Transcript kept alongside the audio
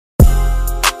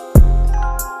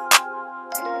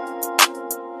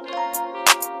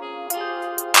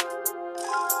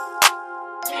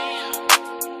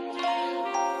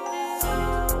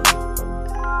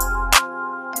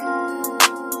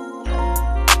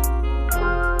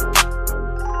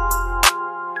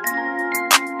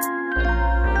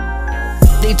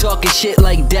They talking shit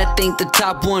like death ain't the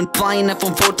top one. Flying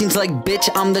F-114s like bitch,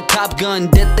 I'm the Top Gun.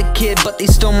 Death the kid, but they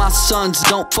still my sons.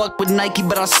 Don't fuck with Nike,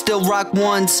 but I still rock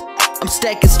ones. I'm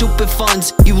stacking stupid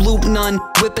funds, you loop none.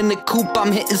 Whipping the coupe,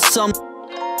 I'm hitting some.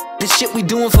 This shit we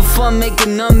doing for fun,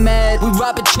 making them mad. We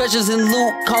robbing treasures and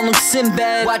loot, call them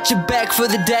Sinbad. Watch your back for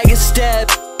the dagger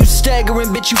stab. You staggering,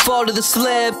 bitch, you fall to the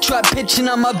slab. Try pitching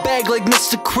on my bag like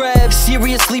Mr. Krabs.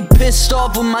 Seriously pissed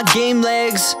off with my game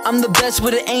legs. I'm the best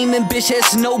with an aim and bitch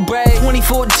has no brag.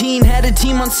 2014, had a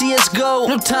team on CSGO.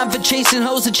 No time for chasing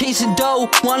hoes or chasing dough.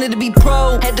 Wanted to be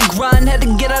pro, had to grind, had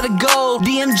to get out of gold.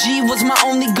 DMG was my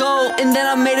only goal, and then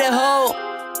I made it whole.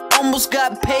 Almost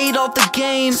got paid off the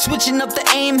game. Switching up the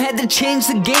aim, had to change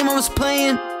the game I was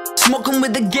playing. Smoking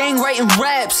with the gang, writing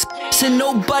raps. Said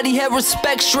nobody had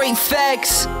respect, straight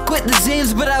facts. Quit the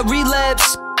Zans, but I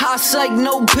relapse. Hot psych,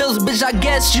 no pills, bitch, I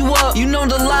gassed you up. You know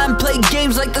the line, play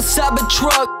games like the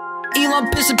Cybertruck.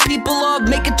 Elon pissing people off,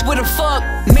 make it Twitter fuck.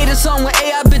 Made a song with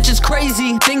AI, bitches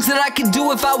crazy. Things that I could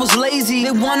do if I was lazy.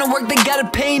 They wanna work, they gotta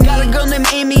pay me. Got a girl named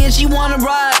Amy and she wanna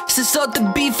ride. Said start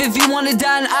the beef if you wanna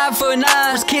die an eye for an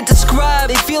eye. Just can't describe,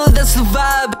 they feel it, that's the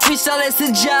vibe. Freestyle, that's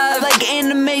the job, like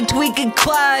anime, Tweak and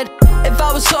Clyde. If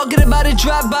I was talking about a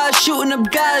drive-by, shooting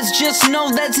up guys, just know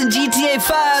that's in GTA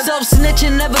 5.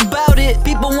 Self-snitching, never bout it,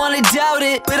 people wanna doubt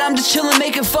it. But I'm just chillin',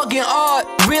 making fucking art,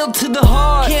 real to the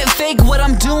heart. Can't fake what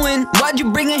I'm doing. Why'd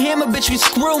you bring a hammer, bitch, we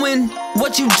screwing?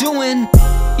 What you doing?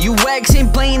 You wax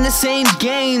ain't playing the same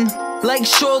game. Like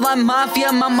Shoreline Mafia,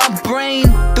 I'm on my brain.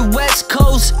 The West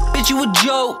Coast, bitch, you a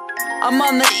joke. I'm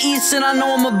on the East and I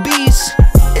know I'm a beast.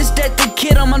 It's that the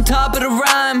kid, I'm on top of the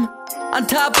rhyme. On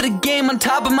top of the game, on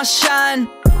top of my shine.